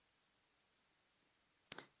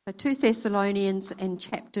So 2 Thessalonians and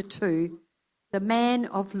chapter 2, the man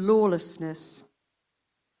of lawlessness.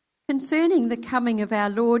 Concerning the coming of our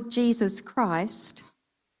Lord Jesus Christ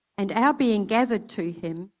and our being gathered to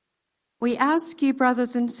him, we ask you,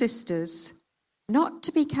 brothers and sisters, not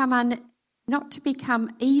to become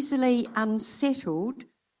easily unsettled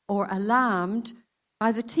or alarmed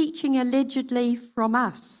by the teaching allegedly from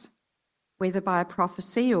us, whether by a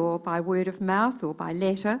prophecy or by word of mouth or by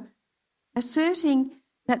letter, asserting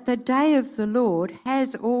that the day of the Lord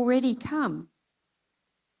has already come.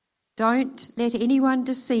 Don't let anyone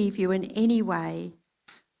deceive you in any way,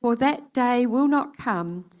 for that day will not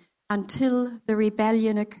come until the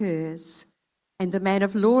rebellion occurs and the man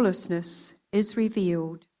of lawlessness is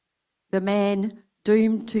revealed, the man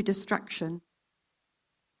doomed to destruction.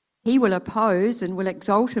 He will oppose and will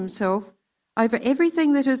exalt himself over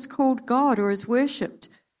everything that is called God or is worshipped,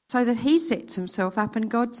 so that he sets himself up in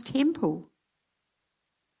God's temple.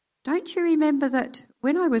 Don't you remember that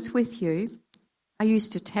when I was with you, I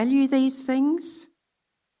used to tell you these things?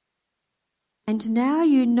 And now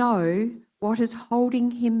you know what is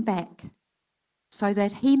holding him back, so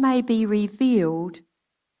that he may be revealed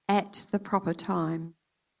at the proper time.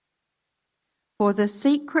 For the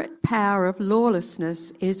secret power of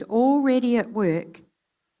lawlessness is already at work,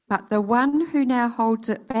 but the one who now holds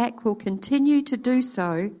it back will continue to do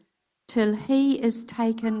so till he is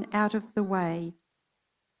taken out of the way.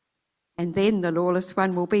 And then the lawless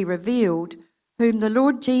one will be revealed, whom the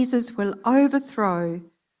Lord Jesus will overthrow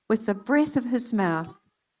with the breath of his mouth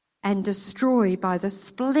and destroy by the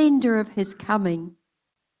splendour of his coming.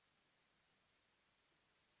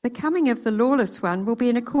 The coming of the lawless one will be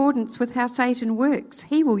in accordance with how Satan works.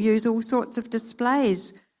 He will use all sorts of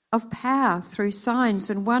displays of power through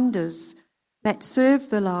signs and wonders that serve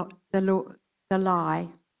the lie,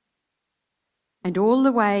 and all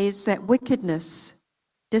the ways that wickedness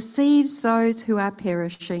deceives those who are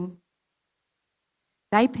perishing.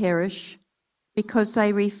 They perish because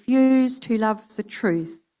they refuse to love the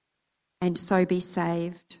truth and so be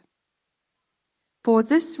saved. For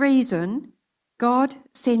this reason, God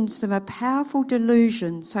sends them a powerful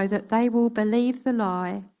delusion so that they will believe the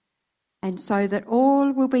lie, and so that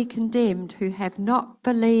all will be condemned who have not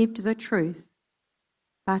believed the truth,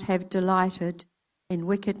 but have delighted in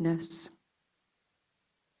wickedness.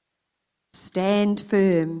 Stand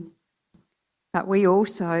firm, but we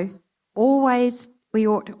ought always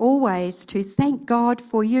to thank God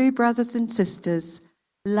for you, brothers and sisters,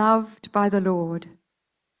 loved by the Lord,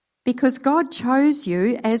 because God chose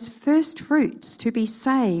you as first fruits to be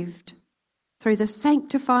saved through the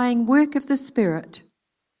sanctifying work of the Spirit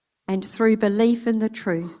and through belief in the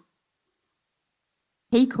truth.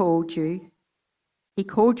 He called you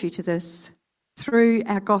to this through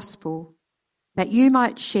our gospel, that you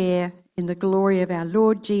might share in the glory of our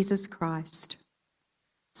Lord Jesus Christ.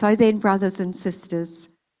 So then, brothers and sisters,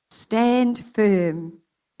 stand firm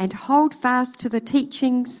and hold fast to the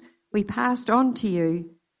teachings we passed on to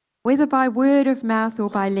you, whether by word of mouth or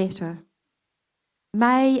by letter.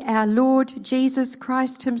 May our Lord Jesus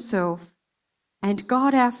Christ himself and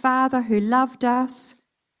God our Father, who loved us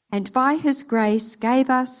and by his grace gave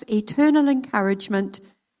us eternal encouragement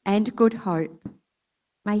and good hope,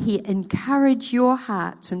 may he encourage your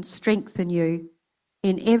hearts and strengthen you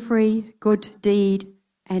in every good deed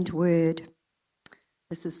and word.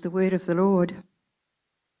 This is the word of the Lord.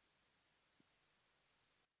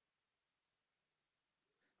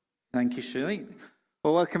 Thank you, Shirley.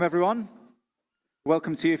 Well, welcome everyone.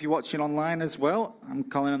 Welcome to you if you're watching online as well. I'm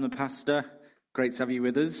Colin, I'm the pastor. Great to have you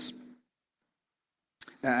with us.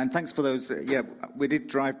 And thanks for those. We did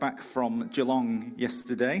drive back from Geelong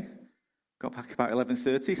yesterday. Got back about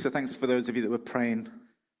 11:30. So thanks for those of you that were praying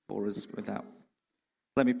for us with that.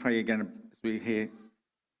 Let me pray again as we hear.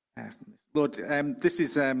 Lord, this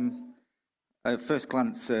is at first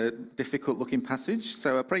glance a difficult-looking passage.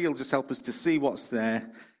 So I pray you'll just help us to see what's there.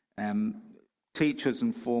 Teach us,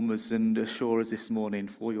 inform us, and assure us this morning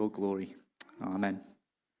for your glory. Amen.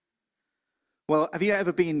 Well, have you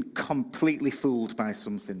ever been completely fooled by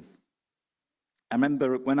something? I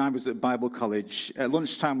remember when I was at Bible college, at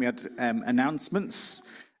lunchtime we had announcements,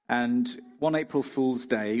 and one April Fool's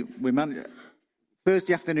Day,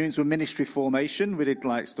 Thursday afternoons were ministry formation. We did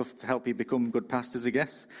stuff to help you become good pastors, I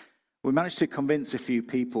guess. We managed to convince a few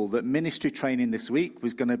people that ministry training this week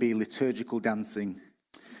was going to be liturgical dancing.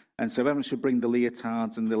 And so everyone should bring the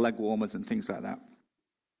leotards and the leg warmers and things like that.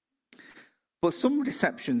 But some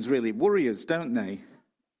receptions really worry us, don't they?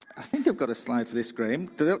 I think I've got a slide for this,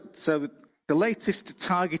 Graham. So the latest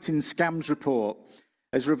targeting scams report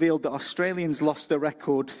has revealed that Australians lost a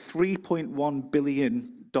record $3.1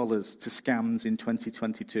 billion to scams in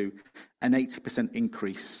 2022, an 80%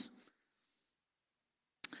 increase.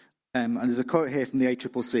 And there's a quote here from the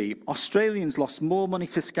ACCC. Australians lost more money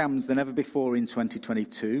to scams than ever before in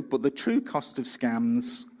 2022, but the true cost of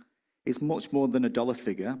scams is much more than a dollar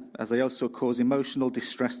figure, as they also cause emotional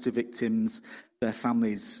distress to victims, their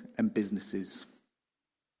families and businesses.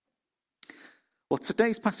 Well,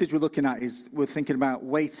 today's passage we're looking at is we're thinking about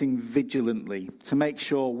waiting vigilantly to make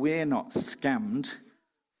sure we're not scammed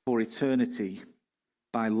for eternity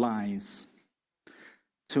by lies,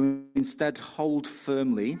 to instead hold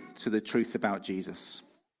firmly to the truth about Jesus.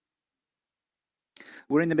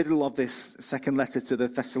 We're in the middle of this second letter to the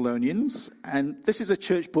Thessalonians, and this is a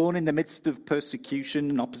church born in the midst of persecution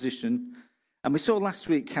and opposition. And we saw last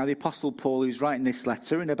week how the Apostle Paul, who's writing this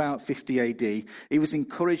letter in about 50 AD, he was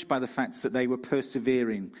encouraged by the fact that they were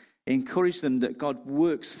persevering. He encouraged them that God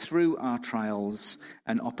works through our trials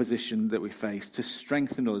and opposition that we face to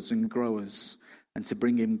strengthen us and grow us and to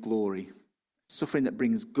bring him glory. Suffering that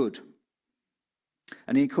brings good.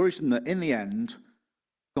 And he encouraged them that in the end,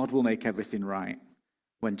 God will make everything right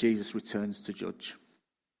when Jesus returns to judge.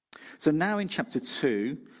 So now in chapter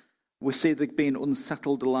 2, we see they're being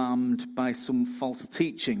unsettled, alarmed by some false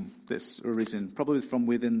teaching that's arisen, probably from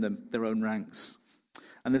within their own ranks.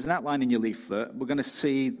 And there's an outline in your leaflet. We're going to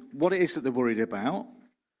see what it is that they're worried about,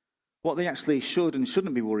 what they actually should and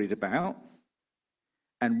shouldn't be worried about,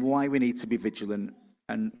 and why we need to be vigilant.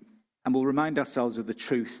 And we'll remind ourselves of the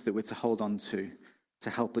truth that we're to hold on to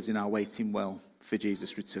help us in our waiting well for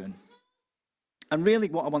Jesus' return. And really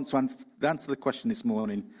what I want to answer the question this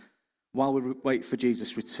morning, while we wait for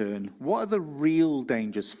Jesus' return, what are the real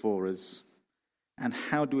dangers for us? And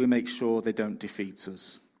how do we make sure they don't defeat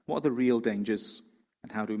us? What are the real dangers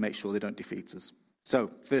and how do we make sure they don't defeat us?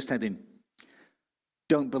 So, first heading,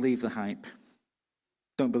 don't believe the hype.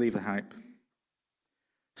 Don't believe the hype.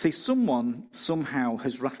 See, someone somehow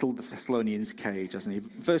has rattled the Thessalonians' cage, hasn't he?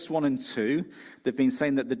 Verse 1 and 2, they've been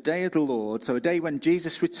saying that the day of the Lord, so a day when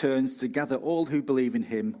Jesus returns to gather all who believe in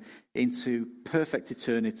him into perfect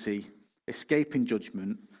eternity, escaping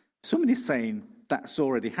judgment, somebody's saying that's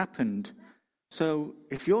already happened. So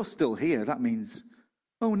if you're still here, that means,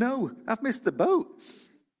 oh no, I've missed the boat.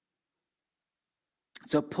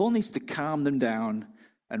 So Paul needs to calm them down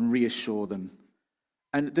and reassure them.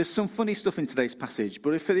 And there's some funny stuff in today's passage,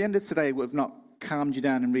 but if at the end of today we've not calmed you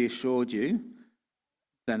down and reassured you,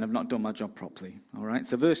 then I've not done my job properly. All right,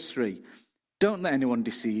 so verse 3, don't let anyone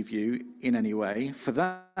deceive you in any way, for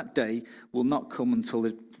that day will not come until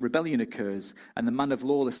the rebellion occurs and the man of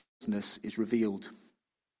lawlessness is revealed.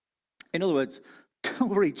 In other words, don't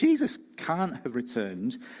worry, Jesus can't have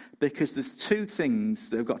returned because there's two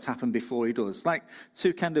things that have got to happen before he does. Like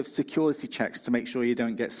two kind of security checks to make sure you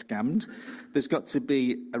don't get scammed. There's got to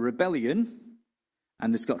be a rebellion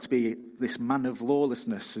and there's got to be this man of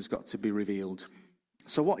lawlessness has got to be revealed.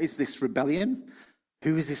 So what is this rebellion?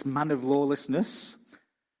 Who is this man of lawlessness?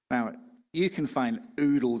 Now, you can find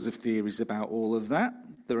oodles of theories about all of that.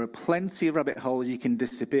 There are plenty of rabbit holes you can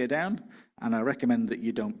disappear down, and I recommend that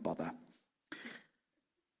you don't bother.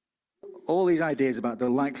 All these ideas about the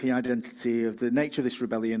likely identity of the nature of this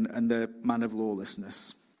rebellion and the man of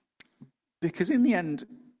lawlessness. Because in the end,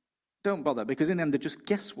 don't bother, because in the end they're just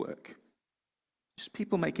guesswork. Just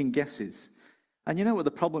people making guesses. And you know what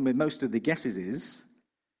the problem with most of the guesses is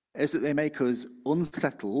that they make us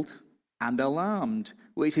unsettled and alarmed,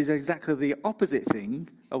 which is exactly the opposite thing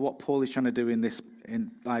of what Paul is trying to do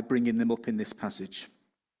by bringing them up in this passage.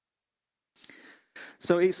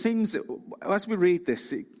 So it seems, as we read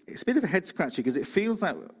this, it's a bit of a head-scratcher because it feels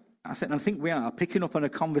like, I think we are picking up on a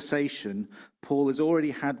conversation Paul has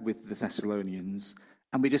already had with the Thessalonians,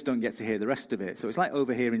 and we just don't get to hear the rest of it. So it's like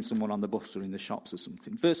overhearing someone on the bus or in the shops or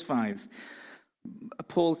something. Verse 5,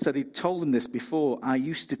 Paul said he told them this before. I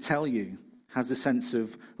used to tell you, has a sense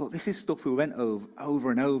of, look, this is stuff we went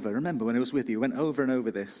over and over. Remember when I was with you, we went over and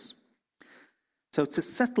over this. So to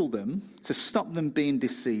settle them, to stop them being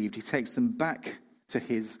deceived, he takes them back to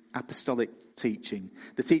his apostolic teaching.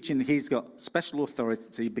 The teaching he's got special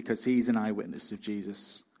authority because he's an eyewitness of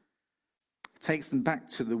Jesus. Takes them back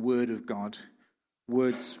to the Word of God,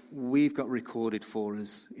 words we've got recorded for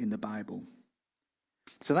us in the Bible.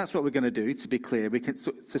 So that's what we're going to do, to be clear.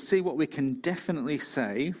 To see what we can definitely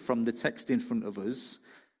say from the text in front of us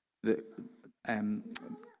that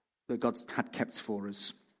God had kept for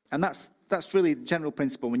us. And that's really the general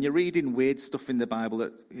principle. When you're reading weird stuff in the Bible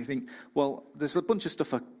that you think, well, there's a bunch of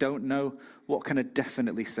stuff I don't know. What can I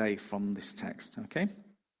definitely say from this text? Okay?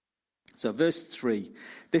 So verse 3,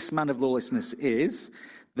 this man of lawlessness is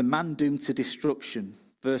the man doomed to destruction,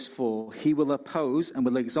 Verse 4, he will oppose and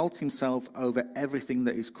will exalt himself over everything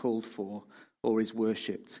that is called for or is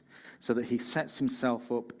worshipped, so that he sets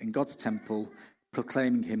himself up in God's temple,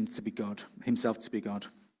 proclaiming himself to be God.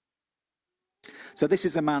 So this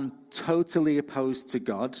is a man totally opposed to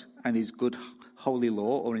God and his good holy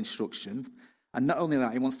law or instruction. And not only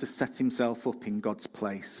that, he wants to set himself up in God's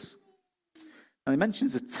place. And he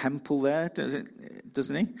mentions a temple there,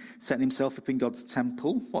 doesn't he? Setting himself up in God's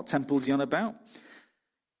temple. What temple is he on about?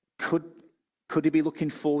 Could he be looking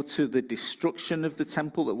forward to the destruction of the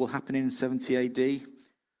temple that will happen in 70 AD?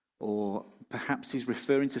 Or perhaps he's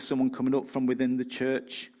referring to someone coming up from within the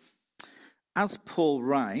church. As Paul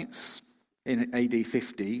writes in AD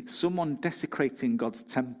 50, someone desecrating God's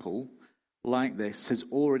temple like this has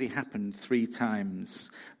already happened 3 times.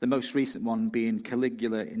 The most recent one being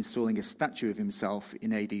Caligula installing a statue of himself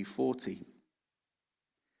in AD 40.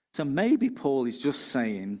 So maybe Paul is just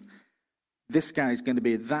saying this guy is going to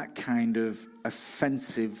be that kind of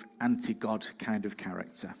offensive, anti-God kind of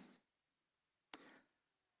character.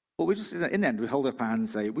 But we just, in the end, we hold up our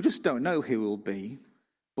hands and say, we just don't know who he will be,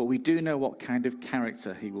 but we do know what kind of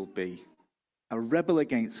character he will be. A rebel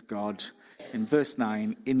against God, in verse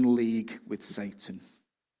 9, in league with Satan.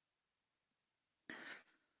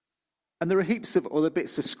 And there are heaps of other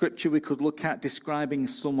bits of scripture we could look at describing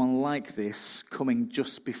someone like this coming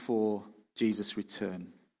just before Jesus'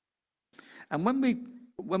 return. And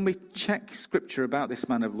when we check scripture about this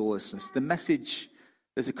man of lawlessness,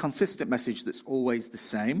 there's a consistent message that's always the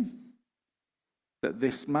same, that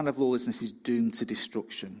this man of lawlessness is doomed to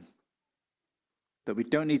destruction. That we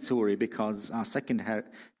don't need to worry because our second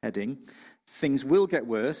heading, things will get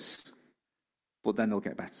worse, but then they'll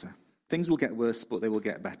get better. Things will get worse, but they will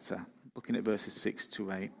get better. Looking at verses 6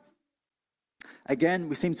 to 8. Again,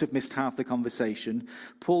 we seem to have missed half the conversation.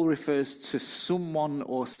 Paul refers to someone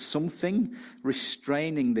or something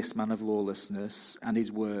restraining this man of lawlessness and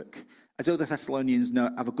his work, as though the Thessalonians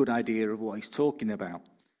have a good idea of what he's talking about.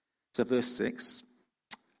 So verse 6,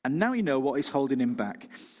 and now you know what is holding him back,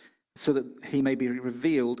 so that he may be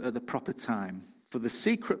revealed at the proper time. For the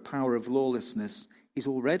secret power of lawlessness is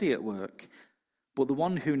already at work, but the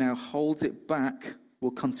one who now holds it back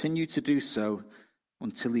will continue to do so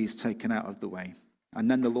until he is taken out of the way. And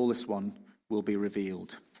then the lawless one will be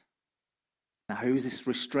revealed. Now, who's this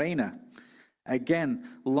restrainer? Again,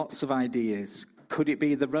 lots of ideas. Could it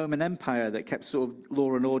be the Roman Empire that kept sort of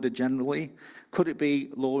law and order generally? Could it be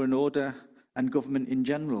law and order and government in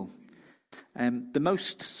general? The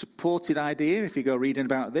most supported idea, if you go reading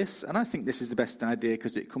about this, and I think this is the best idea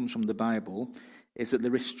because it comes from the Bible, is that the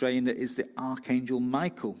restrainer is the Archangel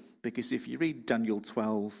Michael. Because if you read Daniel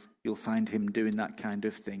 12, you'll find him doing that kind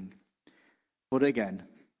of thing. But again,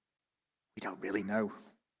 we don't really know.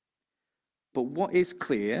 But what is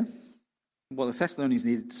clear, what the Thessalonians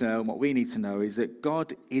need to know, and what we need to know, is that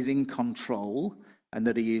God is in control and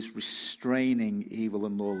that he is restraining evil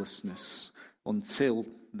and lawlessness until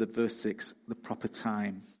verse 6, the proper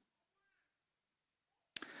time.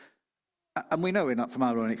 And we know from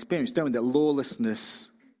our own experience, don't we, that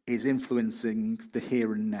lawlessness is influencing the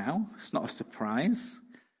here and now. It's not a surprise.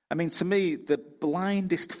 I mean, to me, the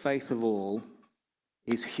blindest faith of all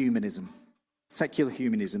is humanism, secular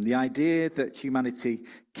humanism, the idea that humanity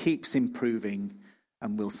keeps improving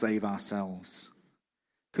and will save ourselves.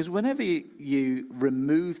 Because whenever you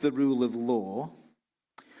remove the rule of law,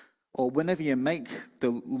 or whenever you make the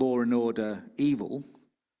law and order evil,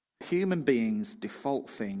 human beings' default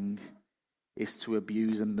thing is to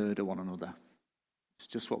abuse and murder one another. It's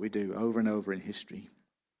just what we do over and over in history.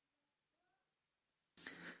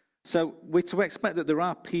 So we're to expect that there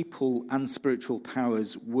are people and spiritual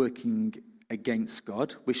powers working against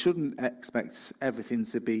God. We shouldn't expect everything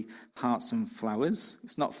to be hearts and flowers.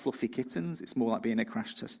 It's not fluffy kittens. It's more like being a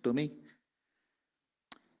crash test dummy.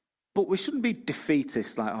 But we shouldn't be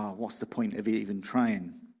defeatist, like, what's the point of even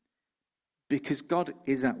trying? Because God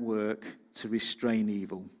is at work to restrain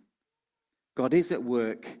evil. God is at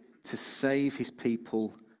work to save his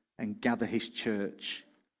people and gather his church.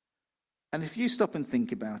 And if you stop and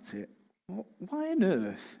think about it, why on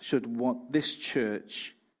earth should this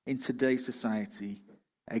church in today's society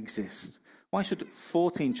exist? Why should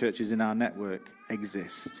 14 churches in our network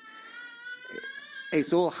exist?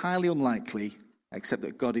 It's all highly unlikely, except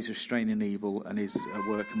that God is restraining evil and is at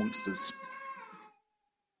work amongst us.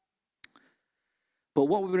 But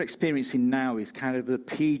what we're experiencing now is kind of the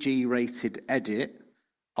PG-rated edit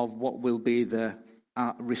of what will be the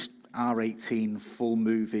R18 full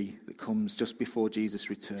movie that comes just before Jesus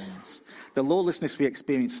returns. The lawlessness we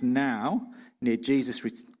experience now,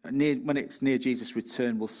 when it's near Jesus'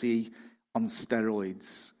 return, we'll see on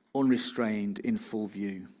steroids. unrestrained, in full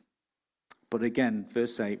view. But again,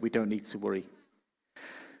 verse 8, we don't need to worry.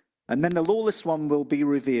 And then the lawless one will be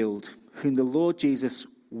revealed, whom the Lord Jesus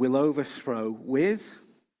will overthrow with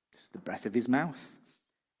the breath of his mouth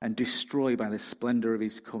and destroy by the splendor of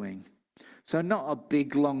his coming. So not a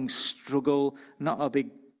big, long struggle, not a big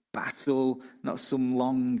battle, not some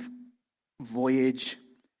long voyage.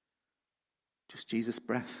 Just Jesus'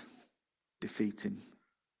 breath defeating.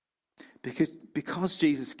 Because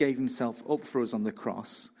Jesus gave himself up for us on the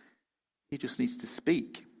cross, he just needs to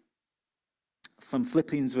speak. From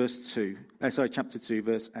Philippians chapter 2,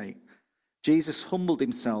 verse 8. Jesus humbled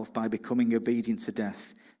himself by becoming obedient to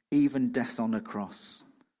death, even death on a cross.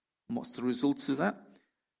 And what's the result of that?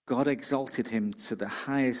 God exalted him to the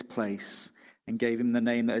highest place and gave him the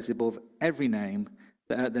name that is above every name,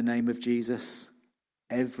 that at the name of Jesus,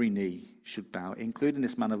 every knee should bow, including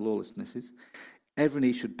this man of lawlessnesses. Every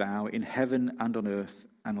knee should bow in heaven and on earth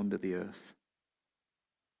and under the earth.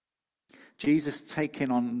 Jesus taking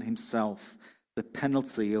on himself the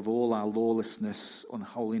penalty of all our lawlessness,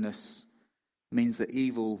 unholiness, means that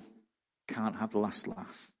evil can't have the last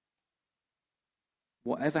laugh.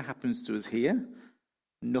 Whatever happens to us here,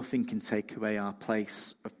 nothing can take away our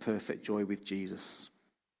place of perfect joy with Jesus.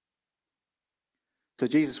 So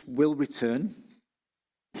Jesus will return,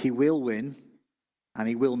 he will win, and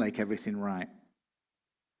he will make everything right.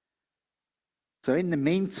 So in the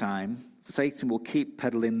meantime, Satan will keep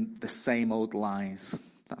peddling the same old lies.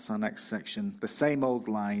 That's our next section. The same old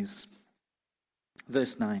lies.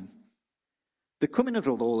 Verse 9. The coming of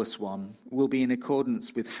the lawless one will be in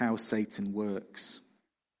accordance with how Satan works.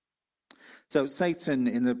 So Satan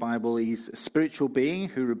in the Bible, he's a spiritual being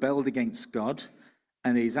who rebelled against God,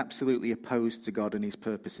 and he's absolutely opposed to God and his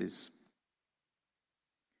purposes.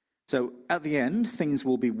 So at the end, things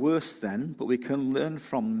will be worse then, but we can learn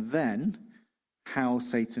from then how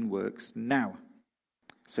Satan works now.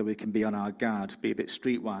 So we can be on our guard, be a bit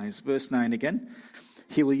streetwise. Verse 9 again.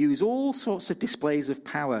 He will use all sorts of displays of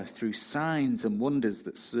power through signs and wonders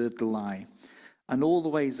that serve the lie, and all the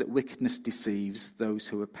ways that wickedness deceives those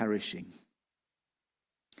who are perishing.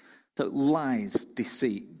 So lies,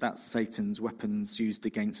 deceit, that's Satan's weapons used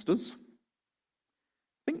against us.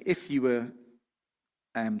 I think if you were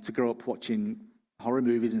to grow up watching horror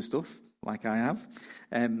movies and stuff, like I have,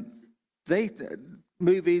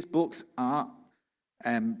 movies, books, art,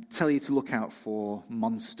 tell you to look out for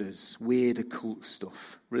monsters, weird occult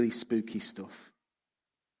stuff, really spooky stuff.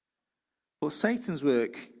 But Satan's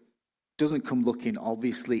work doesn't come looking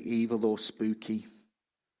obviously evil or spooky.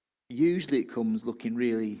 Usually it comes looking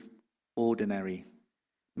really ordinary,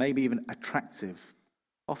 maybe even attractive,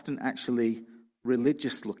 often actually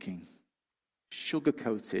religious looking,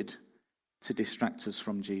 sugar-coated to distract us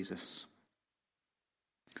from Jesus.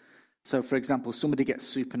 So, for example, somebody gets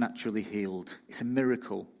supernaturally healed. It's a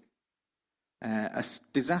miracle. A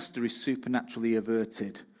disaster is supernaturally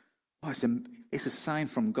averted. Oh, it's a sign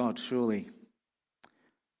from God, surely.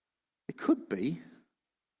 It could be,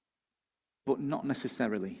 but not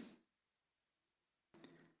necessarily.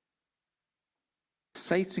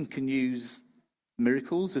 Satan can use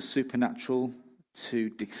miracles as supernatural to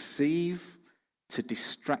deceive, to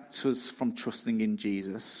distract us from trusting in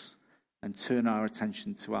Jesus, and turn our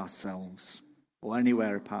attention to ourselves or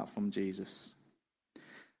anywhere apart from Jesus.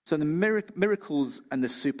 So the miracles and the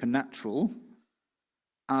supernatural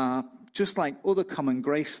are just like other common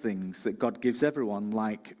grace things that God gives everyone,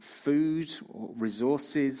 like food or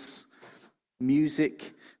resources,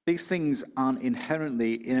 music. These things aren't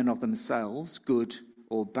inherently in and of themselves good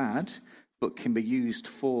or bad, but can be used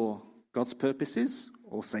for God's purposes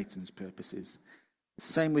or Satan's purposes.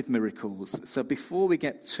 Same with miracles. So before we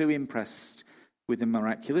get too impressed with the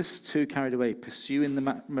miraculous, too carried away pursuing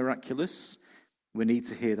the miraculous, we need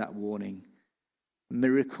to hear that warning.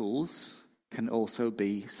 Miracles can also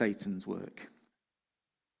be Satan's work.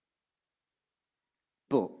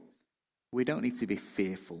 But we don't need to be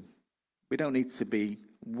fearful. We don't need to be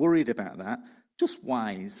worried about that. Just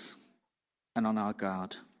wise and on our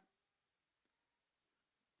guard.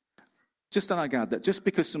 Just on our guard that just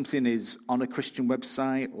because something is on a Christian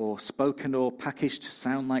website or spoken or packaged to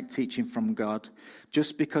sound like teaching from God,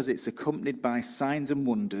 just because it's accompanied by signs and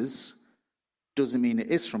wonders, doesn't mean it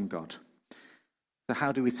is from God. So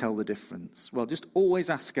how do we tell the difference? Well, just always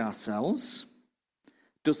ask ourselves,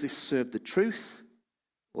 does this serve the truth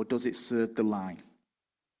or does it serve the lie?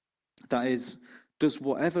 That is, does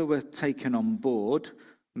whatever we're taking on board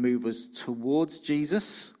move us towards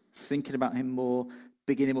Jesus, thinking about him more,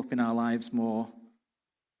 bigging him up in our lives more,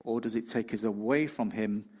 or does it take us away from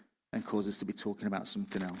him and cause us to be talking about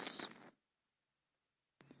something else?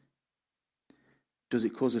 Does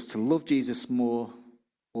it cause us to love Jesus more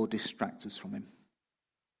or distract us from him?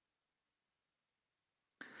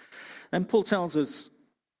 And Paul tells us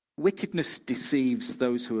wickedness deceives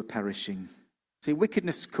those who are perishing. See,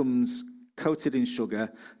 wickedness comes coated in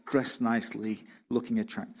sugar, dressed nicely, looking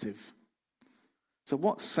attractive. So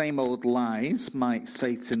what same old lies might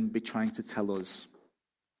Satan be trying to tell us?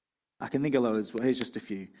 I can think of loads, but here's just a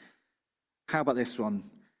few. How about this one?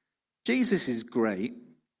 Jesus is great,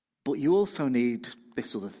 but you also need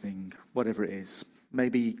this other thing, whatever it is.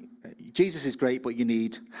 Maybe Jesus is great, but you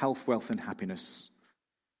need health, wealth, and happiness.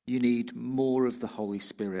 You need more of the Holy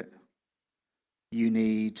Spirit. You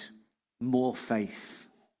need more faith.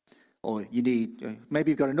 Or you need, maybe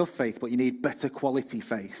you've got enough faith, but you need better quality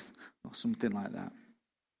faith, or something like that.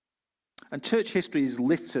 And church history is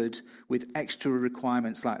littered with extra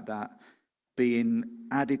requirements like that being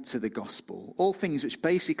added to the gospel. All things which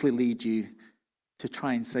basically lead you to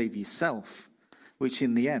try and save yourself, which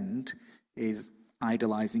in the end is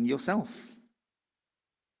idolizing yourself.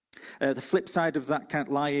 The flip side of that kind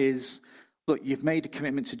of lie is, look, you've made a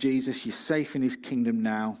commitment to Jesus, you're safe in his kingdom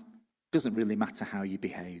now, doesn't really matter how you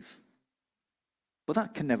behave. But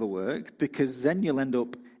that can never work, because then you'll end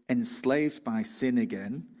up enslaved by sin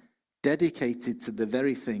again, dedicated to the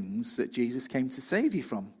very things that Jesus came to save you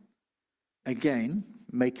from. Again,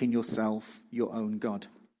 making yourself your own God.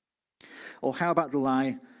 Or how about the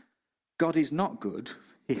lie, God is not good,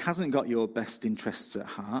 he hasn't got your best interests at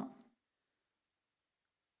heart.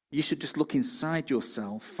 You should just look inside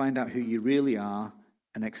yourself, find out who you really are,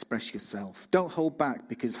 and express yourself. Don't hold back,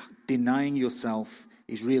 because denying yourself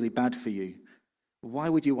is really bad for you. Why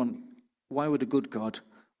would a good God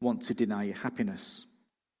want to deny you happiness?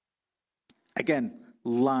 Again,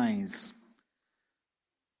 lies.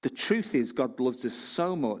 The truth is, God loves us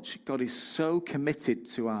so much, God is so committed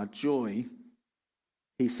to our joy,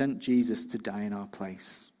 he sent Jesus to die in our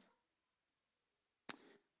place.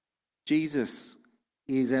 Jesus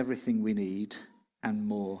is everything we need and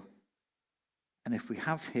more. And if we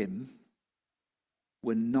have him,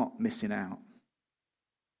 we're not missing out.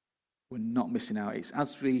 We're not missing out. It's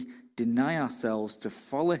as we deny ourselves to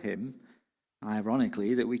follow him,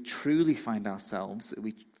 ironically, that we truly find ourselves, that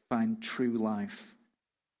we find true life.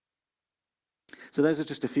 So those are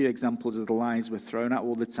just a few examples of the lies we're thrown at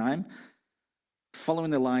all the time.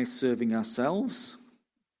 Following the lies, serving ourselves,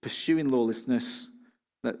 pursuing lawlessness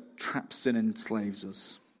that traps and enslaves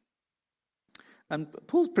us. And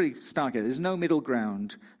Paul's pretty stark here. There's no middle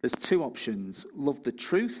ground. There's two options. Love the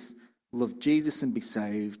truth, love Jesus and be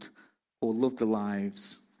saved, or love the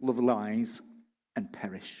lies and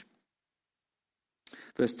perish.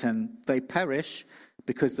 Verse 10, they perish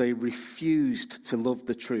because they refused to love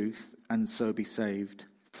the truth and so be saved.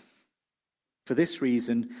 For this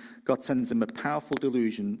reason, God sends them a powerful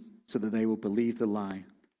delusion so that they will believe the lie.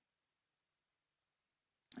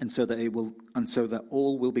 And so that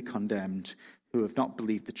all will be condemned who have not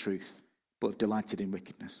believed the truth, but have delighted in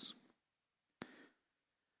wickedness.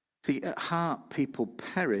 See, at heart, people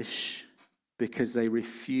perish because they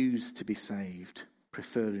refuse to be saved,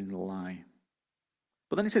 preferring the lie.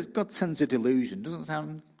 But then it says God sends a delusion.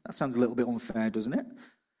 That sounds a little bit unfair, doesn't it?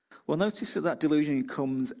 Well, notice that delusion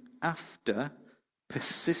comes after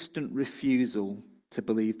persistent refusal to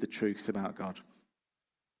believe the truth about God.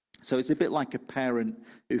 So it's a bit like a parent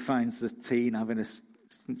who finds the teen having a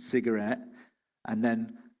cigarette and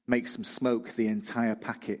then makes them smoke the entire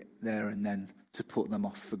packet there and then to put them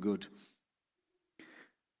off for good.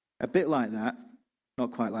 A bit like that,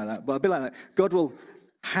 not quite like that, but a bit like that. God will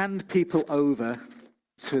hand people over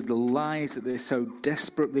to the lies that they so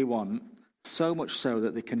desperately want, so much so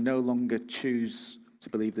that they can no longer choose to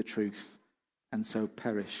believe the truth and so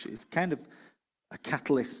perish. It's kind of a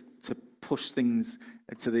catalyst to push things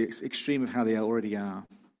to the extreme of how they already are.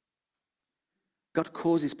 God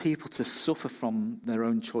causes people to suffer from their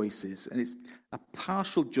own choices, and it's a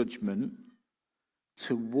partial judgment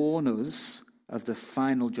to warn us of the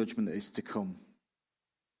final judgment that is to come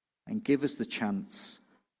and give us the chance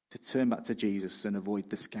to turn back to Jesus and avoid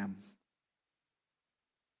the scam.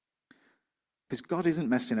 Because God isn't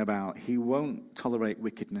messing about. He won't tolerate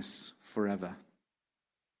wickedness forever.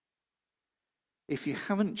 If you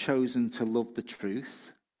haven't chosen to love the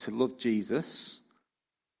truth, to love Jesus,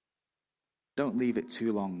 don't leave it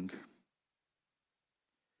too long.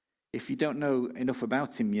 If you don't know enough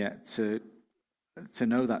about him yet to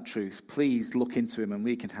know that truth, please look into him and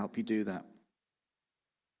we can help you do that.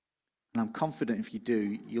 And I'm confident if you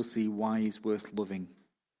do, you'll see why he's worth loving.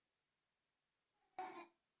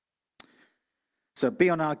 So be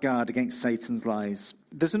on our guard against Satan's lies.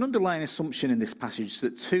 There's an underlying assumption in this passage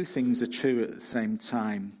that two things are true at the same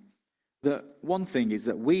time. that one thing is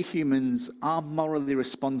that we humans are morally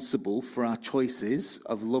responsible for our choices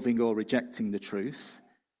of loving or rejecting the truth.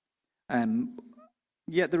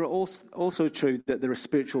 Yet there are also true that there are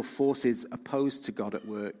spiritual forces opposed to God at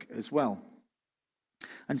work as well.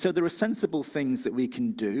 And so there are sensible things that we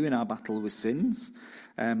can do in our battle with sins.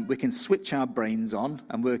 We can switch our brains on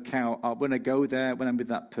and work out, when I go there, when I'm with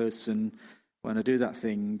that person, when I do that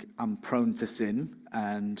thing, I'm prone to sin,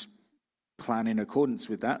 and plan in accordance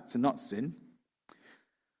with that to not sin.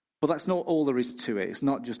 But that's not all there is to it. It's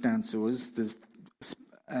not just down to us. There's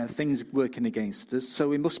things working against us. So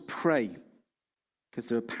we must pray, because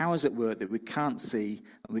there are powers at work that we can't see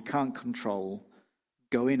and we can't control,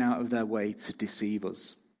 going out of their way to deceive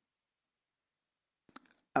us.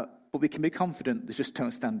 But we can be confident they just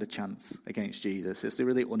don't stand a chance against Jesus. It's a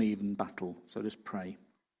really uneven battle, so just pray.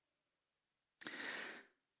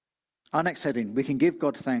 Our next heading, we can give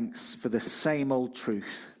God thanks for the same old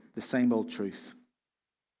truth. The same old truth.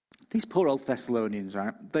 These poor old Thessalonians,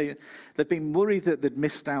 right? They've been worried that they'd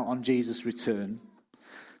missed out on Jesus' return.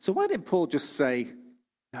 So why didn't Paul just say,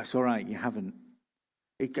 no, it's all right, you haven't?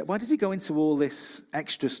 Why does he go into all this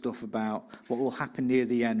extra stuff about what will happen near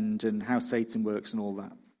the end and how Satan works and all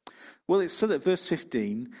that? Well, it's so that verse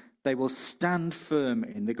 15, they will stand firm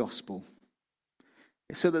in the gospel.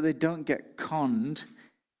 It's so that they don't get conned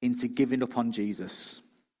into giving up on Jesus.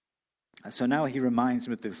 So now he reminds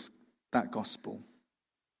them of that gospel.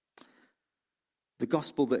 The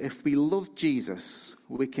gospel that if we love Jesus,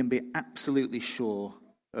 we can be absolutely sure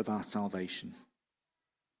of our salvation.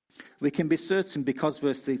 We can be certain because,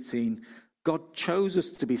 verse 18, God chose us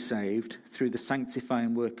to be saved through the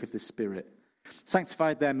sanctifying work of the Spirit.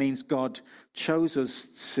 Sanctified there means God chose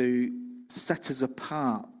us to set us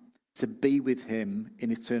apart to be with him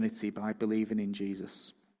in eternity by believing in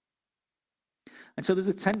Jesus. And so there's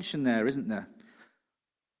a tension there, isn't there?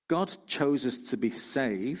 God chose us to be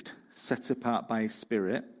saved, set apart by his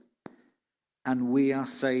Spirit, and we are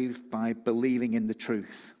saved by believing in the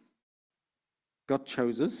truth. God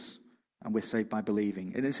chose us, and we're saved by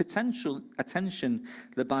believing. And it's a tension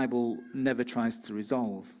the Bible never tries to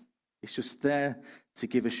resolve. It's just there to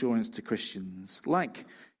give assurance to Christians. Like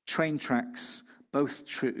train tracks, both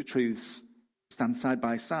truths stand side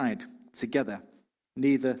by side together.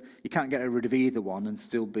 You can't get rid of either one and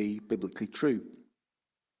still be biblically true.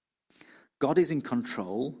 God is in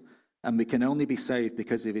control, and we can only be saved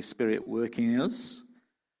because of his Spirit working in us.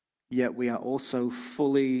 Yet we are also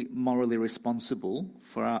fully morally responsible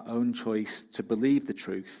for our own choice to believe the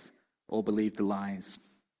truth or believe the lies.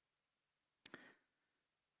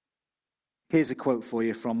 Here's a quote for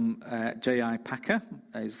you from J.I. Packer,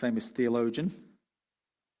 a famous theologian.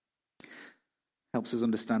 Helps us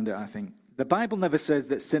understand it, I think. The Bible never says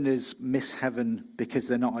that sinners miss heaven because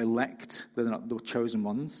they're not elect, they're not the chosen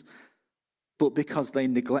ones, but because they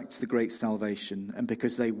neglect the great salvation and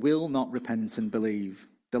because they will not repent and believe.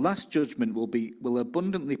 The last judgment will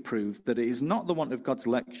abundantly prove that it is not the want of God's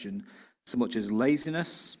election so much as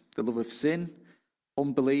laziness, the love of sin,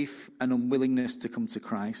 unbelief, and unwillingness to come to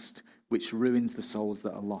Christ, which ruins the souls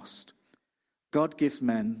that are lost. God gives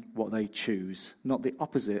men what they choose, not the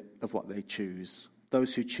opposite of what they choose.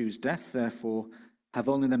 Those who choose death, therefore, have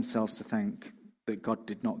only themselves to thank that God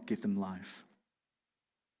did not give them life.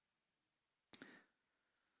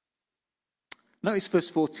 Notice verse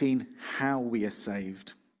 14, how we are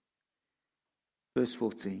saved. Verse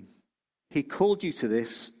 14, he called you to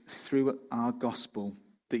this through our gospel,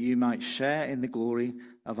 that you might share in the glory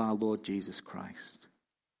of our Lord Jesus Christ.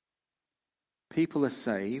 People are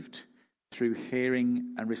saved through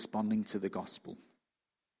hearing and responding to the gospel.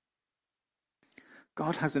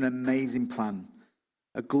 God has an amazing plan,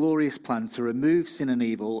 a glorious plan to remove sin and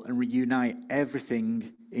evil and reunite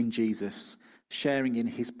everything in Jesus, sharing in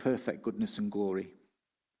his perfect goodness and glory.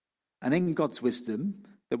 And in God's wisdom,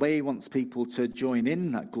 the way he wants people to join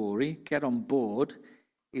in that glory, get on board,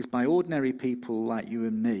 is by ordinary people like you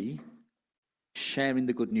and me sharing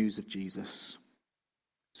the good news of Jesus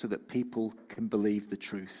so that people can believe the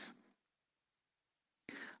truth.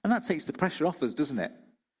 And that takes the pressure off us, doesn't it?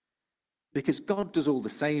 Because God does all the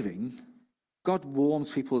saving. God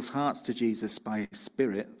warms people's hearts to Jesus by his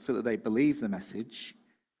Spirit so that they believe the message.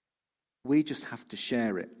 We just have to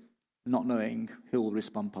share it, not knowing who will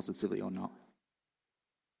respond positively or not.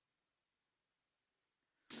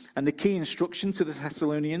 And the key instruction to the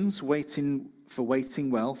Thessalonians, waiting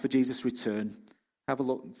well for Jesus' return, have a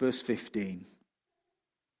look, verse 15.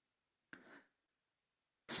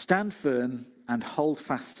 Stand firm and hold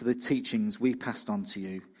fast to the teachings we passed on to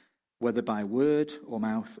you, whether by word or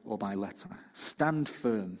mouth or by letter. Stand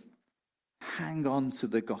firm. Hang on to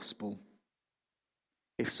the gospel.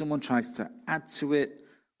 If someone tries to add to it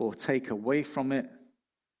or take away from it,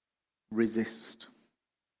 resist.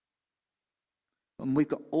 And we've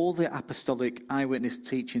got all the apostolic eyewitness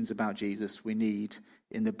teachings about Jesus we need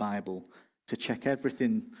in the Bible to check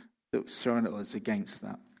everything that's thrown at us against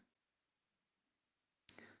that.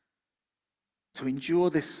 To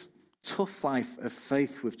endure this tough life of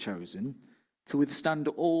faith we've chosen, to withstand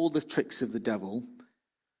all the tricks of the devil,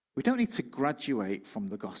 we don't need to graduate from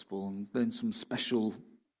the gospel and learn some special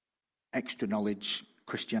extra knowledge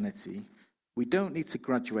Christianity. We don't need to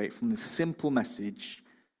graduate from the simple message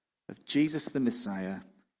of Jesus the Messiah,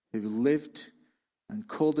 who lived and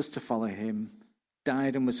called us to follow him,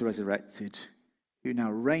 died and was resurrected, who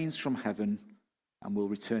now reigns from heaven and will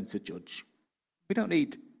return to judge. We don't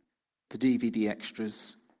need the DVD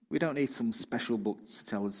extras. We don't need some special books to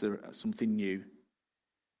tell us something new.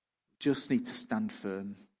 We just need to stand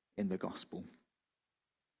firm in the gospel.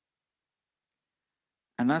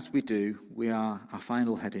 And as we do, we are our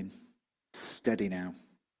final heading, steady now.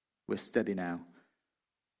 We're steady now.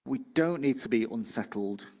 We don't need to be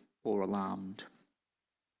unsettled or alarmed.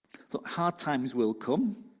 Look, hard times will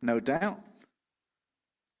come, no doubt.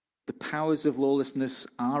 The powers of lawlessness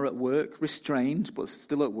are at work, restrained, but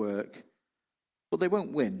still at work. But they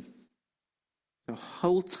won't win. So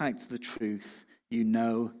hold tight to the truth you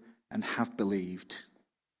know and have believed.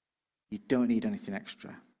 You don't need anything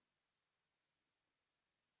extra.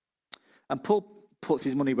 And Paul puts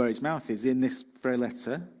his money where his mouth is in this very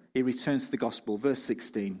letter. He returns to the gospel, verse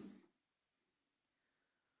 16.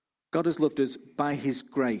 God has loved us by his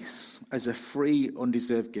grace as a free,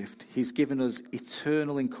 undeserved gift. He's given us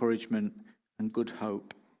eternal encouragement and good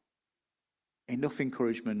hope. Enough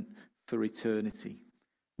encouragement for eternity.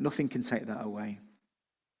 Nothing can take that away.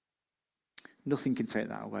 Nothing can take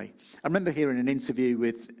that away. I remember hearing an interview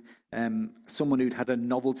with someone who'd had a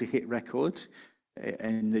novelty hit record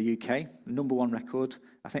in the UK, number one record.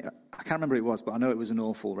 I can't remember who it was, but I know it was an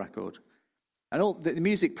awful record. And all the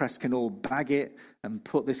music press can all bag it and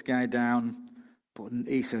put this guy down. But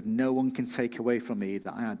he said, no one can take away from me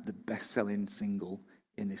that I had the best-selling single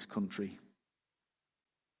in this country.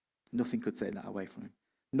 Nothing could take that away from him.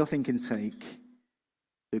 Nothing can take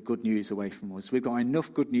the good news away from us. We've got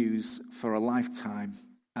enough good news for a lifetime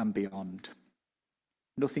and beyond.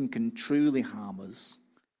 Nothing can truly harm us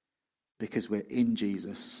because we're in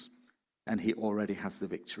Jesus and he already has the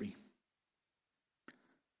victory.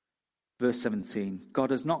 Verse 17,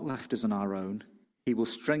 God has not left us on our own. He will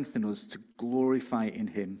strengthen us to glorify in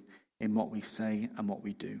him in what we say and what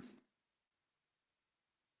we do.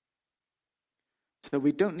 So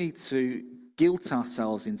we don't need to guilt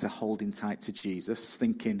ourselves into holding tight to Jesus,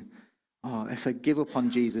 thinking, oh, if I give up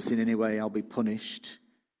on Jesus in any way, I'll be punished.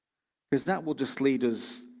 Because that will just lead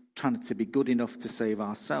us trying to be good enough to save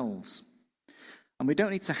ourselves. And we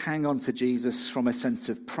don't need to hang on to Jesus from a sense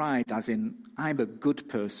of pride, as in, I'm a good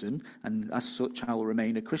person, and as such, I will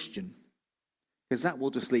remain a Christian. Because that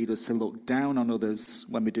will just lead us to look down on others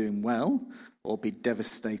when we're doing well, or be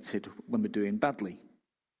devastated when we're doing badly.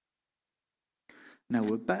 No,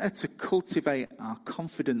 we're better to cultivate our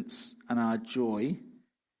confidence and our joy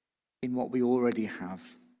in what we already have.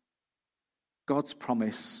 God's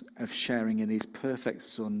promise of sharing in his perfect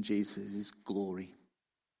Son, Jesus' glory.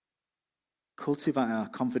 Cultivate our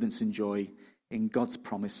confidence and joy in God's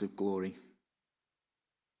promise of glory.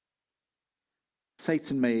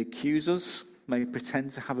 Satan may accuse us, may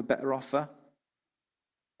pretend to have a better offer,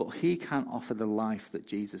 but he can't offer the life that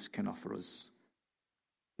Jesus can offer us,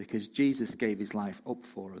 because Jesus gave his life up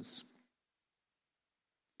for us.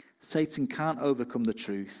 Satan can't overcome the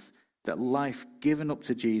truth that life given up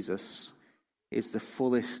to Jesus is the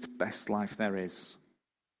fullest, best life there is.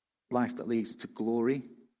 Life that leads to glory,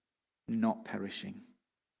 not perishing.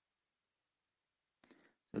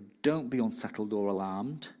 So don't be unsettled or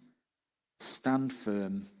alarmed. Stand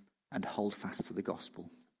firm and hold fast to the gospel.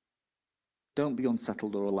 Don't be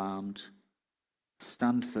unsettled or alarmed.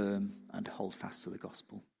 Stand firm and hold fast to the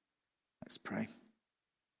gospel. Let's pray.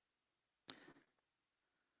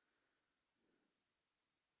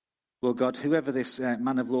 Lord God, whoever this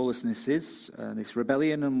man of lawlessness is, this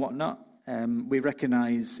rebellion and whatnot, we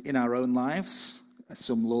recognise in our own lives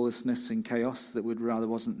some lawlessness and chaos that we'd rather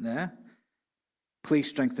wasn't there. Please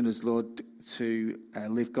strengthen us, Lord, to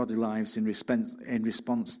live godly lives in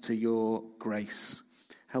response to your grace.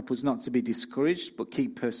 Help us not to be discouraged, but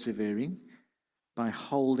keep persevering by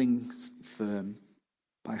holding firm,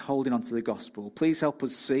 by holding on to the gospel. Please help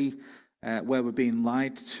us see where we're being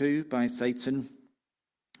lied to by Satan,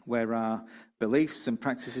 where our beliefs and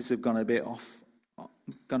practices have gone a bit off.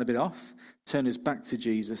 Turn us back to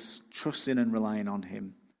Jesus, trusting and relying on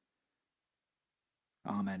him.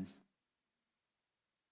 Amen.